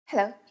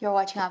Hello, you're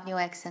watching Avenue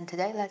X, and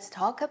today let's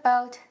talk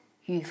about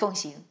Yu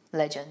Fengxing,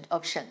 Legend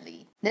of Shen.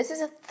 This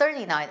is a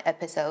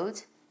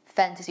 39-episode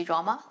fantasy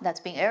drama that's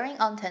been airing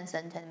on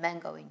Tencent and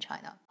Mango in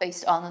China.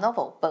 Based on the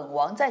novel 本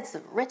王在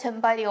此,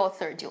 written by the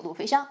author 九路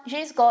飞香,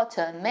 she's got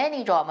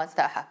many dramas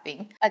that have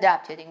been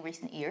adapted in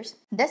recent years.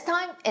 This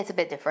time it's a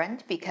bit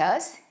different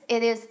because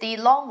it is the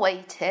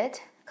long-awaited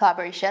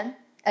collaboration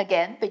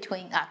again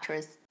between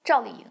actress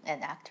Zhao Liying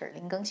and actor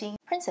Lin Gengxin,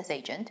 Princess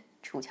Agent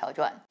楚乔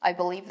传. I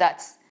believe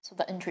that's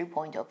the entry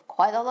point of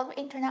quite a lot of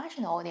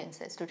international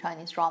audiences to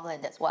Chinese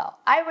Dramaland as well.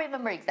 I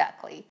remember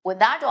exactly when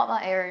that drama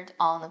aired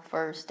on the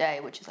first day,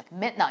 which is like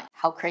midnight,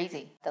 how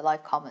crazy the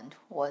live comment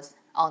was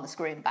on the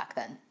screen back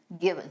then,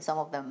 given some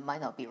of them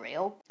might not be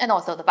real. And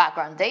also the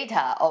background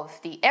data of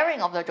the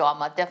airing of the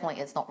drama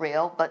definitely is not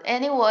real. But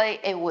anyway,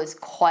 it was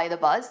quite a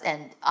buzz,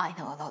 and I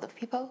know a lot of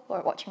people who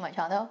are watching my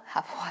channel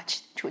have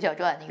watched 楚乔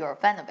传, and you're a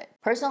fan of it.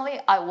 Personally,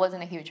 I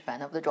wasn't a huge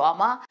fan of the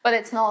drama, but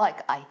it's not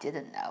like I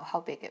didn't know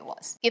how big it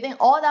was. Given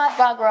all that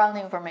background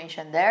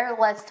information there,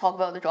 let's talk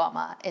about the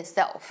drama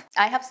itself.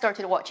 I have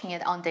started watching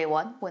it on day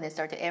one when it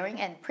started airing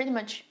and pretty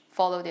much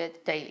followed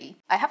it daily.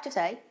 I have to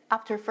say,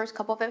 after the first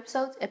couple of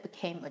episodes, it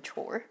became a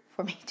chore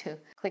for me to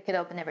click it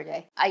open every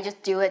day. I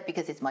just do it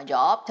because it's my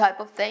job type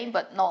of thing,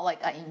 but not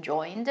like I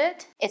enjoyed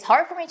it. It's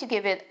hard for me to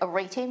give it a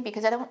rating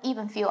because I don't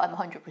even feel I'm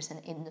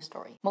 100% in the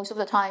story. Most of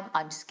the time,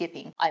 I'm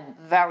skipping. I'm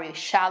very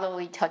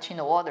shallowly touching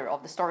the water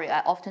of the story.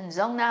 I often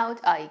zone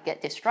out, I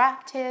get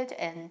distracted,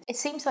 and it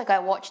seems like I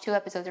watch 2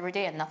 episodes every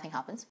day and nothing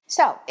happens.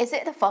 So, is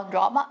it a fun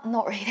drama?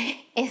 Not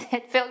really. Is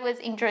it filled with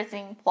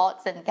interesting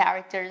plots and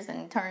characters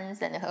and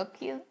turns and hook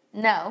you?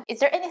 No. Is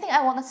there anything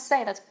I want to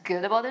say that's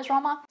good about this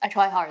drama? I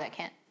try hard, I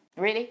can't.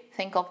 Really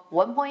think of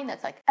one point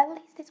that's like, at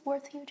least it's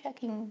worth you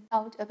checking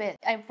out a bit.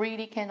 I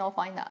really cannot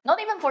find that.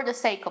 Not even for the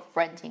sake of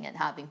renting and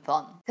having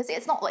fun, because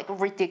it's not like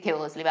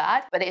ridiculously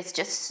bad, but it's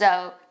just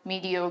so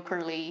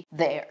mediocrely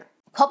there.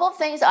 A couple of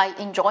things I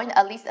enjoyed,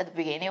 at least at the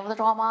beginning of the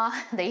drama.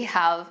 They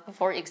have,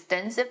 for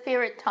extensive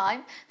period of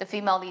time, the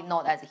female lead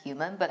not as a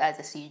human, but as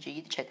a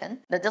CG chicken.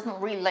 That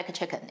doesn't really like a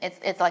chicken.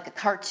 It's like a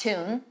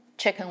cartoon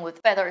chicken with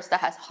feathers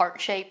that has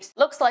heart shapes.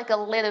 Looks like a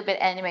little bit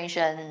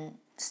animation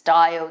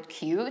styled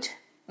cute,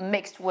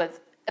 mixed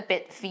with a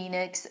bit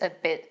phoenix, a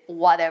bit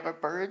whatever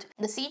bird.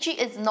 The CG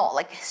is not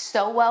like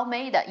so well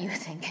made that you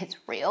think it's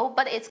real,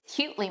 but it's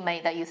cutely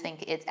made that you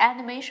think it's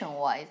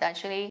animation-wise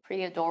actually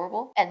pretty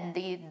adorable. And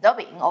the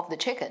dubbing of the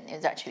chicken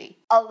is actually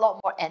a lot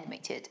more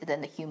animated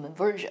than the human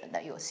version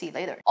that you'll see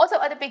later.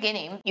 Also at the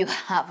beginning, you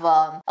have a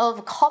lot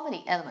of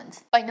comedy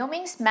elements. By no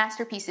means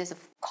masterpieces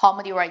of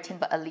comedy writing,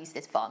 but at least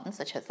it's fun,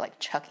 such as like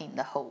chucking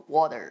the whole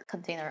water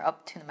container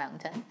up to the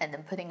mountain and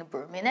then putting a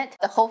broom in it.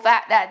 The whole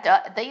fact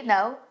that they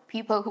know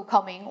people who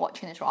come in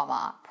watching the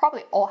drama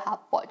probably all have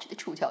watched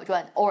楚乔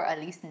传, or at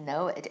least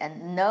know it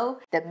and know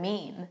the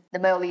meme. The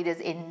male lead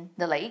is in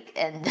the lake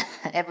and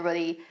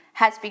everybody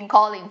has been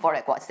calling for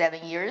like,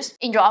 7 years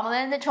in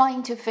Dramaland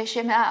trying to fish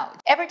him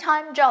out. Every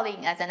time Zhao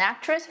Liying as an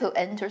actress who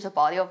enters a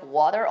body of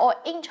water, or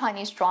in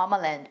Chinese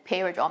Dramaland,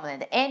 period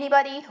Dramaland,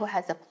 anybody who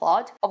has a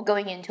plot of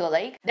going into a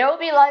lake, there will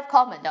be a live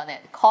comment on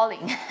it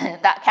calling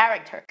that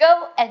character,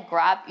 go and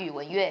grab Yu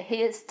Wenyue,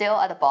 he is still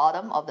at the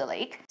bottom of the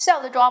lake.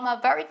 So the drama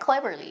very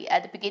cleverly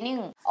at the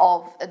beginning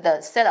of the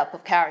setup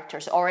of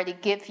characters already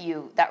give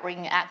you that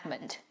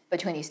reenactment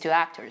between these two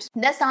actors.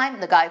 This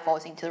time, the guy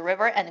falls into the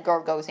river and the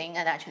girl goes in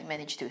and actually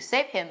managed to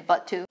save him,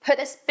 but to put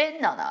a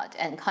spin on it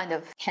and kind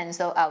of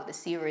cancel out the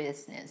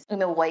seriousness in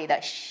the way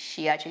that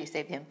she actually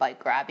saved him by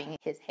grabbing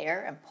his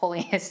hair and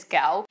pulling his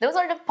scalp. Those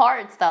are the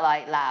parts that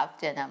I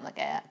laughed and I'm like,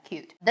 yeah,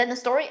 cute. Then the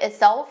story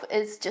itself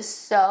is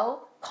just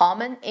so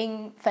common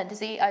in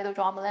fantasy idol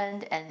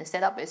Dramaland, and the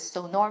setup is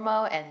so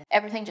normal and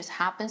everything just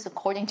happens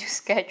according to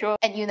schedule.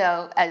 And you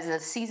know, as a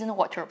seasoned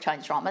watcher of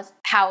Chinese dramas,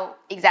 how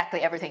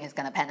exactly everything is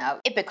gonna pan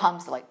out. It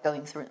becomes like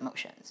going through the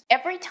motions.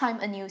 Every time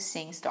a new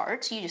scene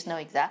starts, you just know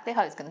exactly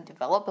how it's gonna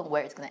develop and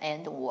where it's gonna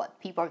end and what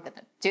people are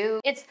gonna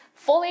do. It's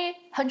fully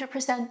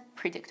 100%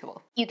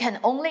 predictable. You can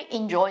only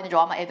enjoy the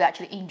drama if you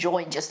actually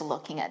enjoy just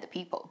looking at the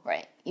people,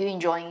 right? You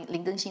enjoying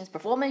Lin Gengxin's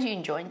performance, you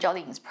enjoying Zhao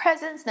Liying's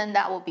presence, then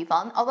that will be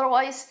fun.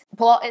 Otherwise, the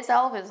plot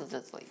itself is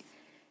just like...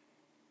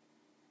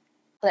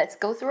 Let's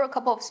go through a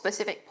couple of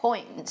specific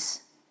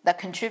points that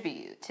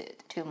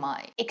contributed to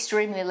my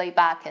extremely laid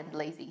back and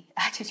lazy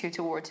attitude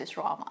towards this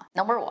drama.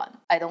 Number 1,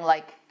 I don't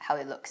like how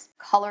it looks.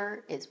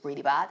 Color is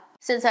really bad.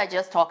 Since I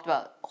just talked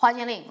about Hua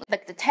Jianling,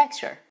 like the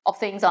texture of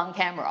things on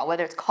camera,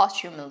 whether it's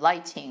costume and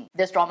lighting,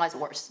 this drama is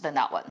worse than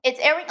that one. It's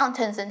airing on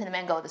Tencent and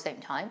Mango at the same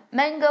time.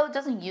 Mango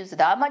doesn't use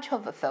that much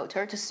of a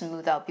filter to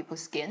smooth out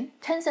people's skin.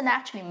 Tencent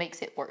actually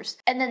makes it worse.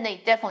 And then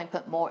they definitely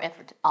put more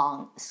effort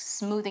on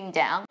smoothing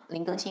down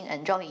Lin Gengxin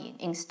and Zhao Liying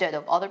instead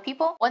of other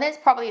people. One is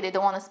probably they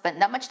don't want to spend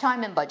that much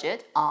time and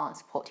budget on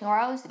supporting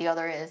roles. The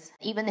other is,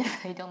 even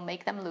if they don't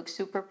make them look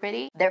super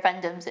pretty, their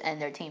fandoms and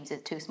their teams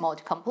is too small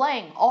to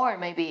complain. Or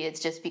maybe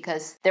it's just because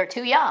they're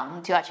too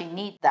young to actually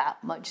need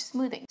that much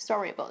smoothing.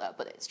 Sorry about that,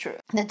 but it's true.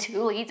 The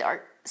two leads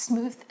are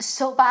smoothed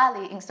so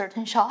badly in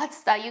certain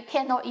shots that you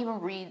cannot even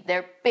read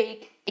their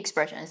big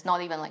expression. It's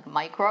not even like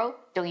micro.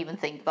 Don't even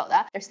think about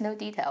that. There's no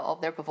detail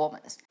of their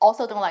performance.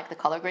 Also don't like the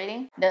color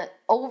grading. The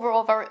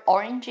overall very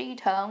orangey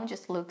tone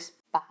just looks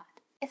bad.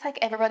 It's like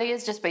everybody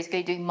is just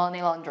basically doing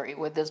money laundry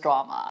with this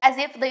drama. As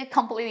if they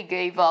completely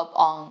gave up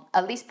on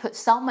at least put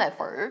some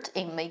effort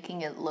in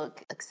making it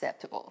look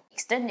acceptable.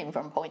 Extending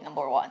from point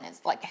number 1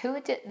 is like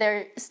who did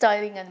their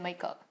styling and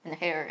makeup and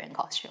hair and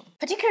costume.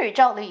 Particularly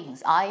Zhao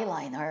Liying's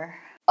eyeliner.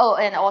 Oh,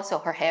 and also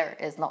her hair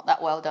is not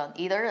that well done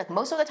either. Like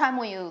most of the time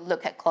when you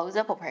look at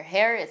close-up of her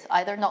hair, it's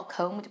either not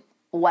combed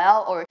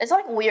well or it's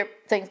like weird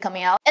things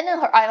coming out. And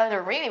then her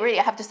eyeliner, really,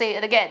 I have to say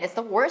it again, it's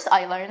the worst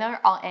eyeliner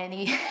on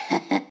any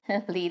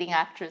leading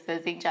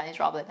actresses in Chinese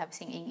drama I've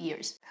seen in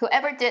years.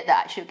 Whoever did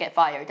that should get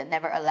fired and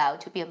never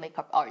allowed to be a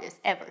makeup artist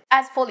ever.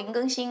 As for Lin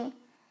Gengxin,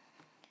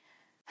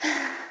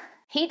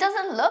 he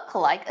doesn't look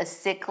like a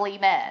sickly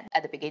man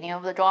at the beginning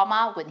of the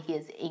drama when he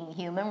is in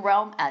human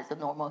realm as a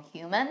normal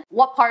human.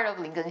 What part of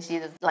Lin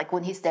Gengxin is like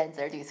when he stands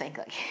there, do you think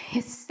like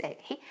he's sick?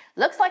 He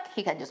looks like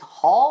he can just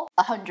haul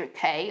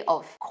 100K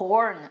of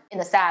corn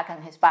in a sack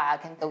on his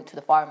back and go to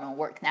the farm and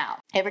work now.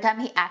 Every time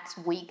he acts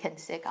weak and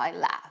sick, I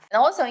laugh. And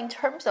also in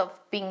terms of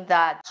being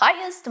that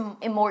highest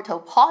immortal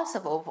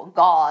possible for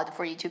God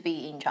for you to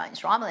be in Chinese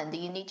Dramaland,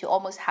 you need to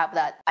almost have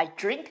that I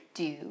drink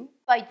dew.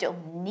 I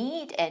don't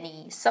need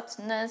any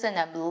substance and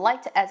I'm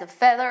light as a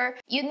feather.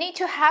 You need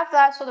to have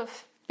that sort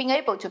of being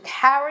able to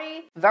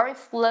carry very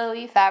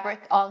flowy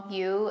fabric on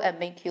you and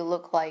make you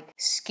look like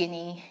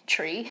skinny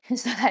tree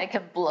so that it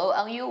can blow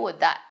on you with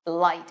that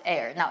light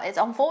air. Now, it's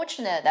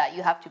unfortunate that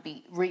you have to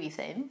be really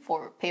thin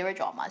for period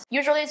dramas.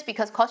 Usually it's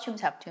because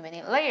costumes have too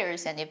many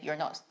layers and if you're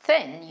not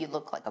thin, you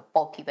look like a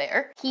bulky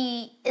bear.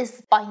 He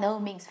is by no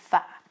means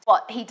fat,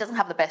 but he doesn't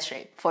have the best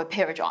shape for a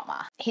period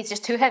drama. He's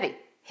just too heavy.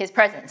 His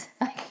presence.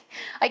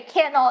 I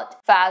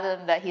cannot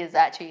fathom that he is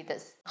actually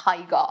this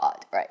high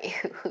god, right?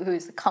 Who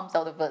comes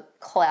out of a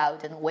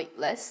cloud and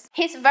weightless.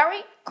 His very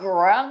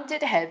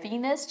grounded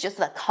heaviness, just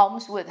that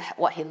comes with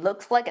what he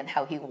looks like and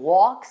how he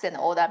walks and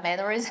all that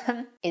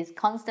mannerism, is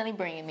constantly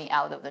bringing me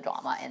out of the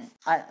drama. And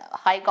I don't know,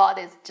 high god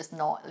is just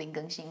not Lin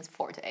Gengxin's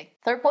forte.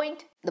 Third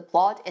point, the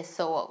plot is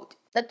so old.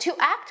 The two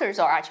actors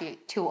are actually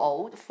too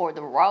old for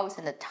the roles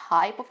and the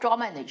type of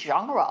drama and the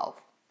genre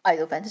of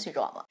idol fantasy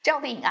drama.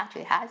 Zhao Liying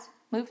actually has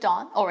moved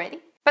on already.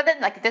 But then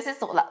like this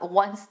is like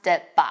one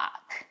step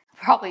back,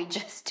 probably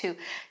just to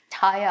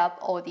tie up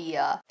all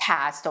the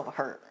past of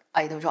her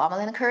idol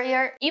Dramaland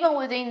career. Even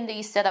within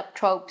the setup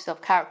tropes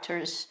of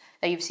characters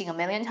that you've seen a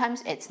million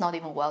times, it's not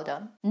even well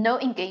done. No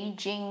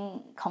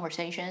engaging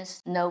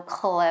conversations, no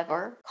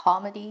clever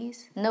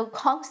comedies, no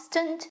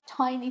constant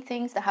tiny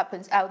things that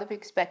happens out of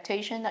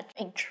expectation that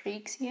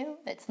intrigues you.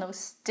 It's no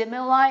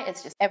stimuli,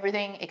 it's just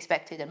everything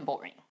expected and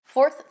boring.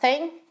 Fourth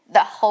thing, the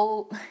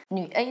whole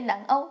女 A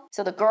男 O,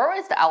 so the girl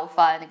is the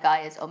alpha and the guy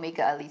is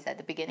omega, at least at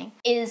the beginning,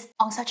 is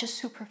on such a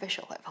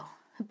superficial level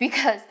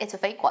because it's a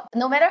fake one.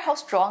 No matter how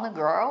strong the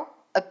girl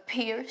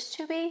appears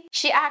to be,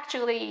 she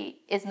actually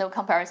is no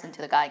comparison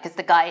to the guy because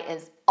the guy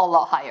is a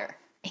lot higher.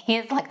 He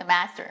is like the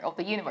master of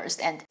the universe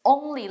and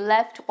only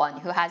left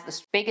one who has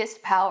the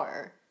biggest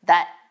power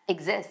that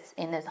exists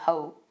in this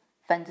whole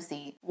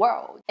fantasy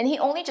world. And he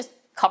only just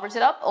covers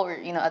it up or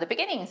at the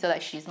beginning so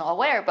that she's not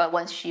aware, but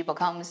once she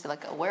becomes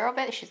like aware of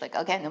it, she's like,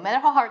 okay, no matter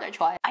how hard I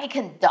try, I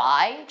can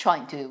die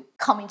trying to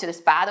come into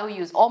this battle,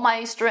 use all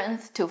my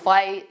strength to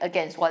fight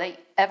against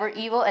whatever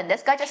evil, and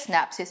this guy just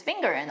snaps his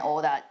finger and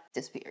all that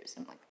disappears.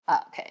 I'm like,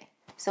 okay.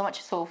 So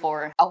much so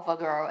for alpha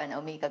girl and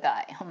omega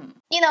guy.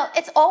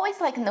 It's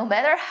always like no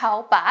matter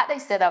how bad they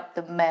set up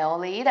the male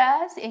lead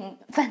as in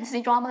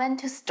fantasy Dramaland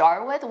to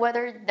start with,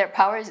 whether their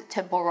power is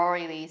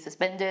temporarily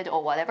suspended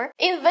or whatever,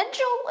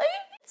 eventually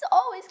it's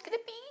always gonna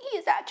be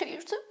he's actually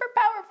super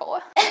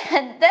powerful.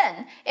 And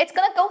then it's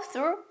gonna go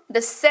through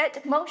the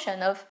set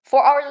motion of,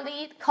 for our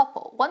lead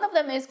couple, one of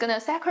them is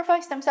gonna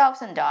sacrifice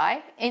themselves and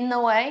die. In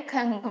a way,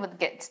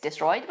 gets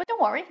destroyed, but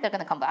don't worry, they're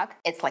gonna come back.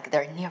 It's like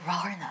their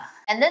nirvana.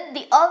 And then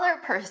the other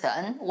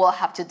person will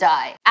have to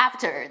die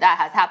after that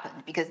has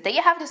happened because they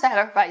have to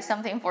sacrifice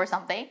something for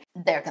something.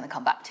 They're gonna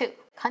come back too.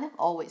 Kind of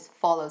always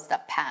follows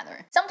that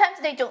pattern. Sometimes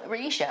they don't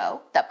really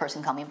show that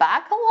person coming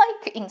back,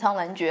 like in 苍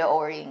兰诀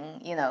or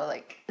in,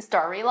 like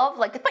Starry Love,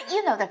 but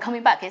they're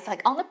coming back. It's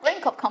like on the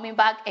brink of coming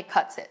back, it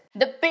cuts it.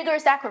 The bigger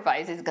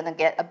sacrifice is gonna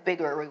get a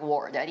bigger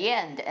reward at the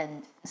end,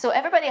 and so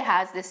everybody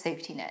has this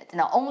safety net.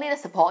 Now only the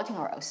supporting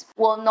roles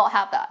will not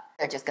have that.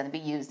 They're just gonna be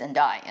used and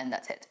die, and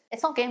that's it.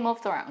 It's not Game of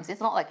Thrones.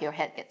 It's not like your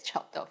head gets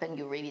chopped off and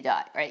you really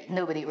die, right?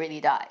 Nobody really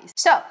dies.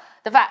 So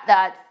the fact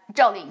that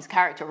Zhao Liying's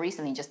character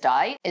recently just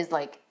died is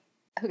like,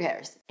 who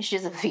cares?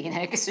 She's a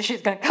phoenix,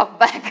 she's gonna come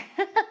back.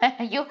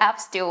 You have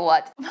still,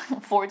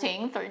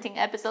 13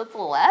 episodes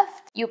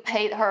left? You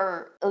paid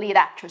her lead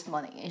actress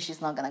money and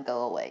she's not gonna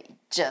go away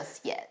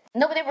just yet.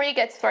 Nobody really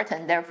gets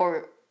threatened,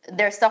 therefore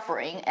their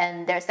suffering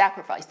and their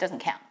sacrifice doesn't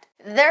count.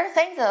 There are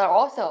things that are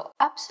also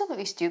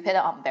absolutely stupid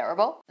and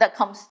unbearable that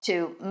comes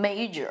to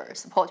major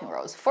supporting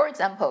roles. For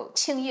example,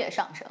 青叶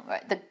上升,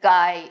 right? The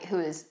guy who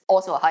is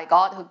also a high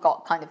god who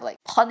got kind of like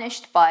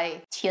punished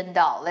by 天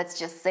道, let's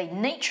just say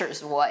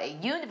nature's way,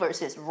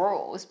 universe's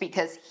rules,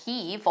 because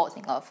he falls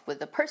in love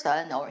with a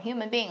person or a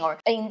human being or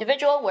an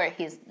individual where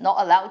he's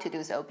not allowed to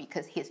do so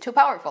because he's too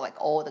powerful like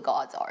all the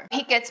gods are.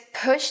 He gets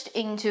pushed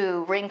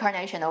into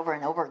reincarnation over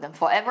and over again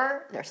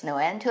forever. There's no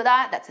end to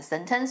that. That's a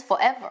sentence,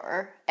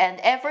 forever. And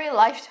every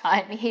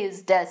lifetime he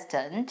is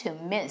destined to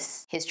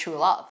miss his true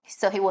love.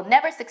 So he will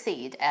never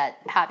succeed at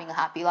having a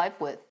happy life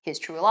with his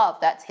true love.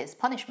 That's his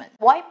punishment.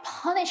 Why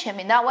punish him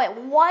in that way?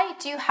 Why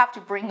do you have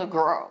to bring a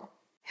girl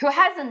who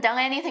hasn't done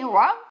anything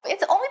wrong?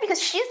 It's only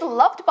because she's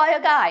loved by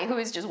a guy who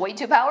is just way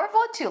too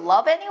powerful to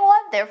love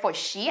anyone. Therefore,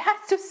 she has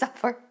to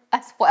suffer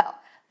as well.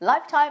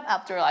 Lifetime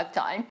after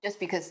lifetime. Just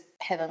because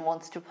heaven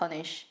wants to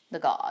punish the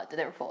god.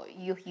 Therefore,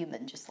 you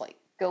human just like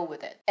go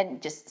with it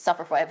and just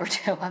suffer forever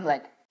too. I'm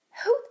like,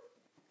 who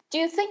do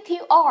you think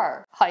you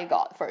are, high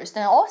god first?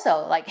 And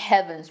also like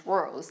heaven's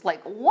rules.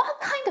 Like what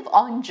kind of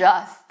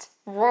unjust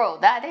rule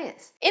that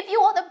is? If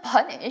you want to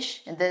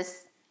punish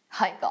this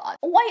high god,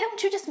 why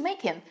don't you just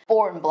make him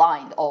born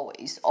blind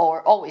always,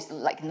 or always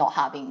like not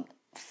having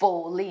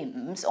full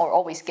limbs, or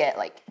always get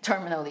like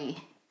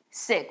terminally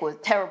sick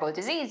with terrible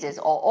diseases,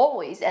 or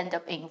always end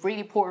up in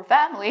really poor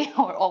family,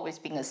 or always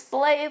being a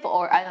slave,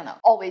 or I don't know,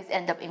 always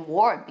end up in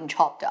war and being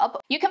chopped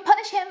up. You can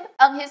punish him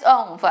on his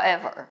own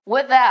forever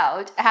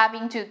without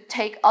having to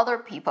take other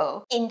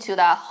people into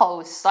that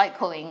whole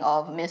cycling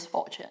of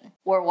misfortune.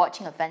 We're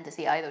watching a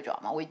fantasy idol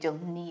drama. We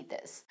don't need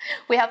this.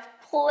 We have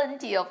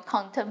plenty of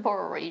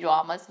contemporary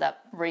dramas that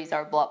raise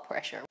our blood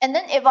pressure. And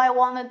then if I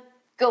want to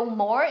go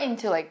more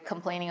into like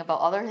complaining about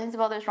other things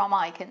about this drama,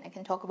 I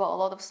can talk about a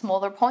lot of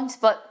smaller points,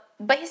 but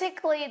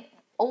basically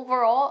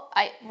overall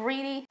I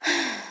really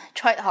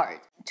tried hard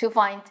to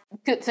find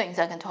good things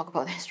I can talk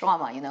about this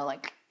drama, you know,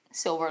 like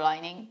silver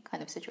lining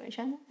kind of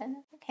situation, and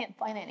I can't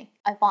find any.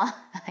 I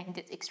find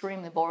it's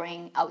extremely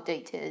boring,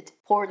 outdated,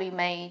 poorly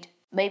made.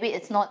 Maybe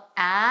it's not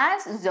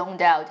as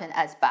zoned out and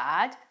as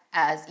bad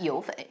as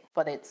You Fei,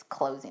 but it's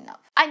close enough.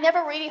 I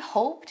never really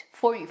hoped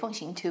for Yu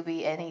Fengxing to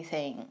be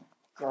anything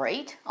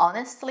great,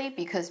 honestly,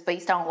 because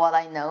based on what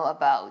I know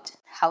about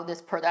how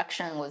this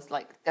production was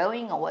like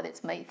going or what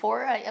it's made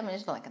for, I mean,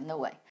 it's like no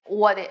way.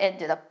 What it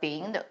ended up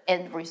being, the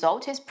end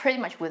result is pretty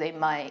much within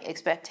my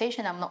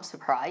expectation. I'm not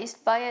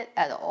surprised by it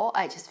at all.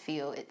 I just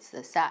feel it's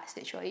a sad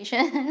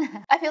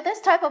situation. I feel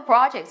this type of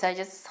projects, I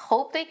just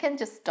hope they can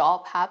just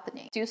stop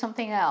happening. Do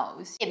something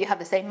else. If you have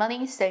the same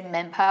money, same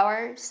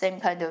manpower, same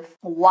kind of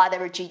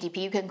whatever GDP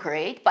you can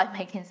create by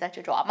making such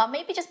a drama,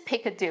 maybe just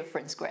pick a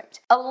different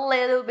script. A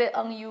little bit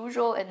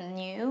unusual and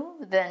new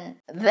than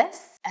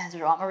this. As a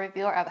drama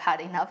reviewer, I've had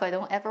enough. I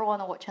don't ever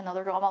want to watch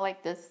another drama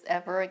like this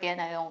ever again.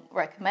 I don't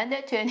recommend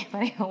it to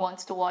anybody who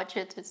wants to watch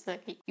it. It's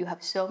like you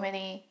have so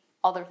many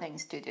other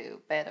things to do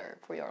better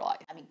for your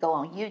life. I mean, go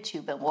on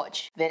YouTube and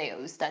watch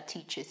videos that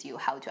teaches you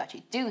how to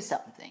actually do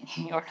something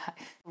in your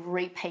life.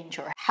 Repaint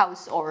your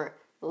house or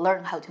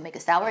learn how to make a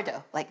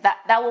sourdough. Like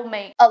that will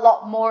make a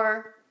lot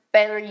more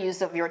better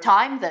use of your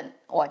time than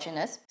watching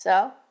this.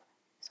 So,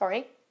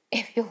 sorry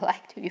if you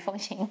liked Yu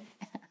Fengxing.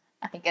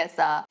 I guess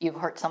you've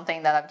heard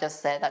something that I've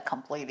just said that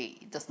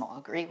completely does not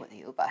agree with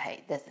you, but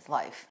hey, this is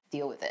life.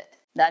 Deal with it.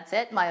 That's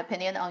it, my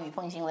opinion on Yu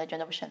Fengxing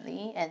Legend of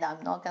Shen, and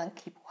I'm not gonna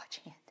keep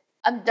watching it.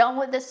 I'm done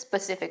with this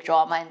specific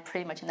drama and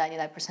pretty much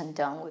 99%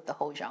 done with the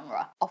whole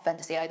genre of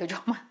fantasy idol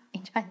drama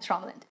in Chinese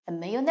Dramaland. And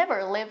may you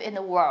never live in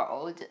a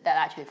world that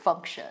actually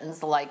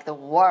functions like the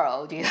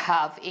world you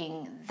have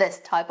in this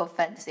type of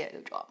fantasy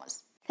idol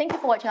dramas. Thank you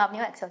for watching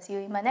Avenue X. I'll see you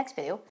in my next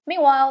video.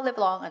 Meanwhile, live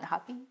long and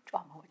happy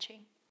drama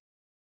watching.